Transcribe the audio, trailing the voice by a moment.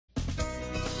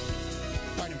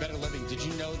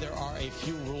know there are a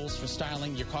few rules for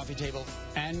styling your coffee table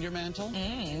and your mantle?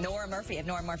 Nora Murphy of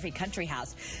Nora Murphy Country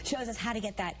House shows us how to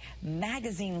get that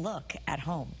magazine look at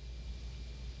home.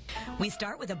 We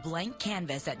start with a blank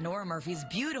canvas at Nora Murphy's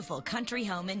beautiful country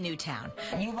home in Newtown.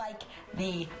 You like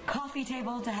the coffee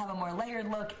table to have a more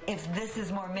layered look if this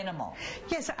is more minimal?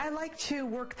 Yes, I like to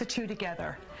work the two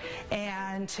together,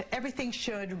 and everything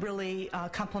should really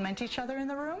complement each other in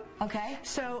the room. Okay.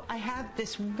 So I have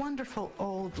this wonderful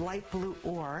old light blue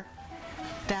ore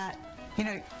that, you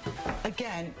know,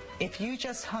 again, if you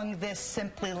just hung this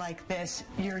simply like this,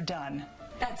 you're done.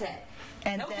 That's it.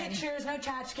 And no then, pictures, no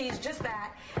tchotchkes, just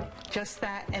that. Just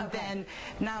that, and okay. Then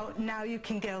now you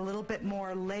can get a little bit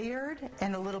more layered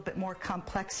and a little bit more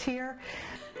complex here.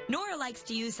 Nora likes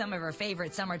to use some of her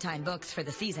favorite summertime books for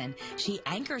the season. She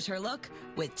anchors her look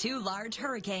with 2 large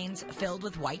hurricanes filled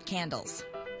with white candles.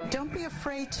 Don't be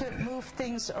afraid to move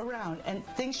things around, and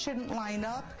things shouldn't line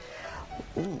up.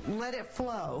 Let it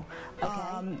flow.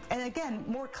 Okay. And again,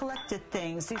 more collected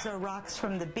things. These are rocks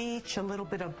from the beach, a little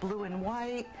bit of blue and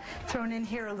white. Thrown in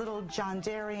here, a little John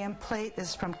Darien plate. This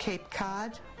is from Cape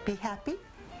Cod. Be happy.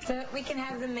 So we can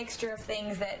have the mixture of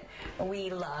things that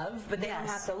we love, but they don't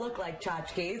have to look like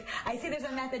tchotchkes. I see there's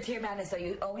a method to your madness, so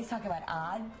you always talk about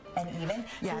odd and even.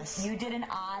 Yes. So you did an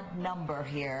odd number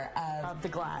here of the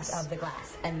glass. Of the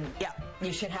glass. And yeah,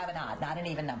 you should have an odd, not an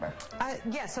even number.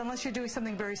 Yes, unless you're doing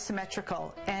something very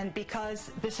symmetrical. And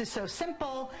because this is so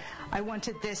simple, I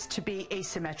wanted this to be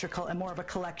asymmetrical and more of a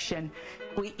collection.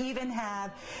 We even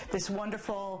have this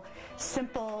wonderful,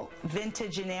 simple,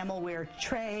 vintage enamelware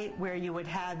tray where you would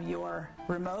have your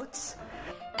remotes.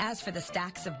 As for the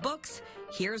stacks of books,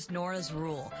 here's Nora's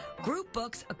rule. Group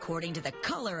books according to the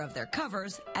color of their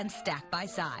covers and stack by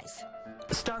size.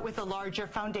 Start with a larger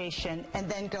foundation and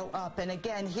then go up. And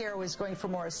again, here I was going for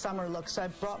more a summer look, so I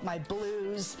brought my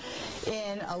blues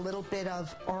in, a little bit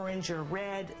of orange or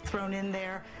red thrown in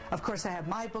there. Of course, I have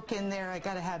my book in there. I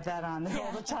got to have that on there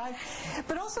all the time.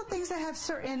 But also things that have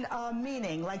certain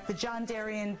meaning, like the John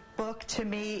Darien book to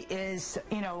me is,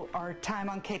 you know, our time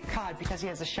on Cape Cod, because he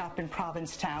has a shop in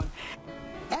Provincetown.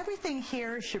 Everything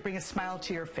here should bring a smile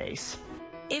to your face.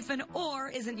 If an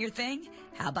oar isn't your thing,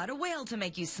 how about a whale to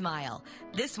make you smile?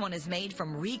 This one is made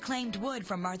from reclaimed wood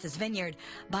from Martha's Vineyard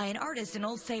by an artist in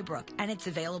Old Saybrook, and it's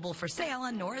available for sale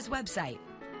on Nora's website.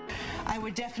 I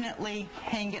would definitely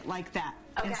hang it like that.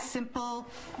 Okay. It's simple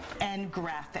and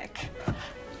graphic.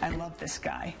 I love this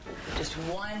guy. Just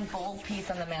one bold piece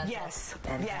on the mantle. Yes.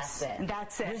 And yes. That's it.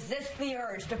 That's it. Resist the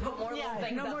urge to put more little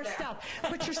things no up more there. stuff.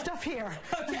 Put your stuff here.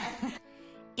 Okay.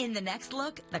 In the next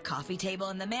look, the coffee table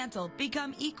and the mantle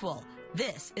become equal.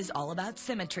 This is all about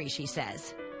symmetry, she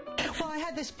says. Well, I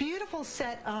had this beautiful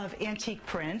set of antique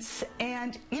prints,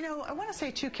 and, you know, I want to say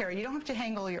too, Carrie, you don't have to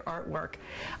hang all your artwork.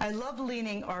 I love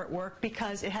leaning artwork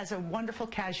because it has a wonderful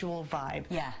casual vibe.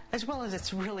 Yeah. As well as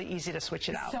it's really easy to switch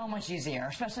it out. So much easier,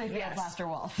 especially if you have plaster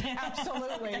walls.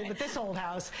 Absolutely, with this old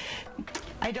house.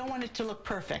 I don't want it to look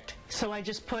perfect, so I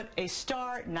just put a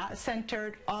star, not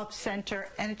centered, off center,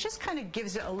 and it just kind of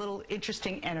gives it a little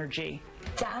interesting energy.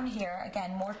 Down here,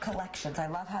 again, more collections. I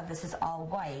love how this is all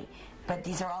white, but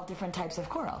these are all different types of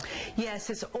coral. Yes,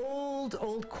 it's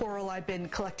old coral I've been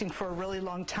collecting for a really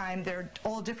long time. They're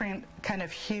all different kind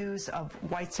of hues of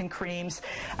whites and creams.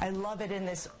 I love it in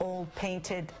this old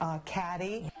painted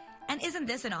caddy. And isn't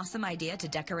this an awesome idea to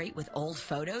decorate with old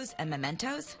photos and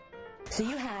mementos? So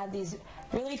you have these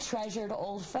really treasured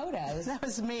old photos. That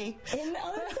was me.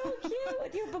 Oh, that's so cute,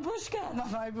 with your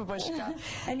babushka. My babushka.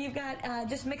 And you've got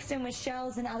just mixed in with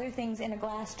shells and other things in a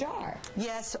glass jar.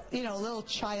 Yes, you know, a little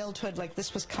childhood, like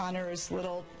this was Connor's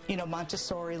little, you know,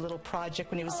 Montessori little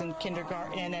project when he was in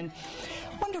kindergarten, and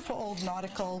wonderful old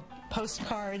nautical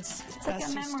postcards. It's like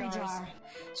a memory jar.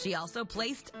 She also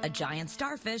placed a giant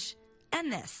starfish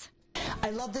and this. I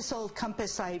love this old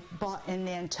compass I bought in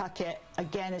Nantucket.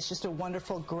 Again, it's just a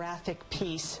wonderful graphic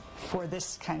piece for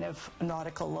this kind of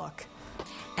nautical look.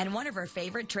 And one of her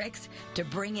favorite tricks to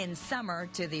bring in summer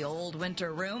to the old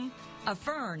winter room, a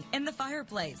fern in the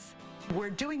fireplace. We're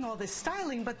doing all this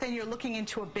styling, but then you're looking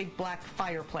into a big black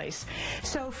fireplace.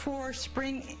 So for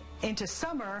spring into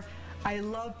summer, I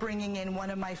love bringing in one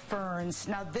of my ferns.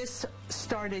 Now this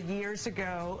started years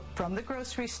ago from the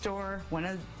grocery store, one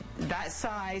of that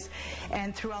size,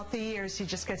 and throughout the years he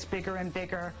just gets bigger and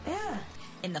bigger. Yeah.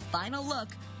 In the final look,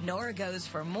 Nora goes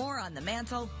for more on the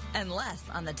mantle and less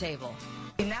on the table.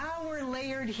 Now we're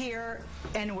layered here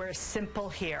and we're simple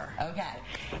here. Okay.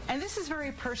 And this is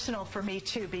very personal for me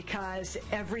too, because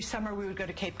every summer we would go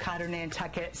to Cape Cod or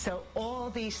Nantucket, so all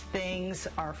these things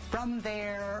are from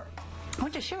there, I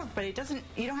want to show everybody,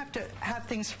 you don't have to have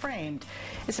things framed.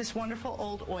 It's this wonderful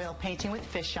old oil painting with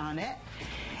fish on it.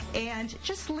 And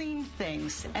just lean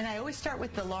things. And I always start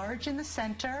with the large in the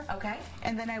center. Okay.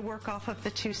 And then I work off of the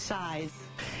two sides.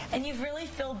 And you've really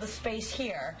filled the space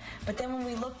here, but then when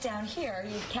we look down here,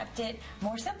 you've kept it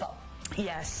more simple.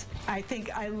 Yes, I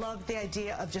think I love the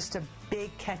idea of just a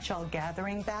big catch-all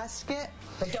gathering basket.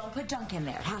 But don't put junk in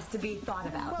there. It has to be thought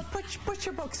about. Well, put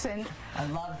your books in. I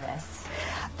love this.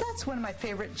 That's one of my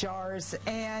favorite jars,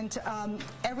 and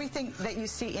everything that you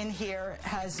see in here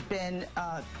has been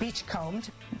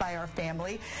beachcombed by our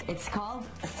family. It's called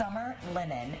Summer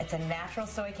Linen. It's a natural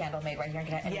soy candle made right here in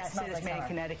Connecticut. Yes, it is made in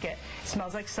Connecticut. It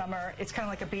smells like summer. It's kind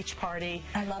of like a beach party.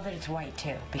 I love that it's white,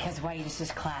 too, because white is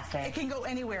just classic. It can go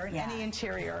anywhere in any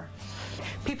interior.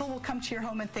 People will come to your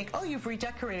home and think, oh, you've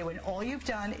redecorated, when all you've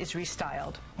done is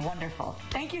restyled. Wonderful.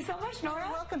 Thank you so much, Nora.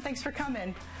 You're welcome. Thanks for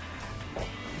coming.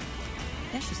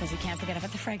 Yeah, she says you can't forget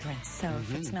about the fragrance. So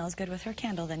if it smells good with her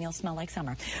candle, then you'll smell like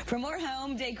summer. For more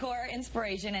home decor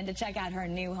inspiration and to check out her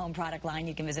new home product line,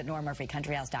 you can visit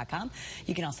NoraMurphyCountryHouse.com.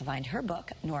 You can also find her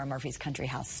book, Nora Murphy's Country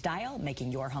House Style,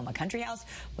 Making Your Home a Country House,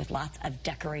 with lots of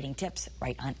decorating tips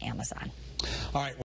right on Amazon. All right.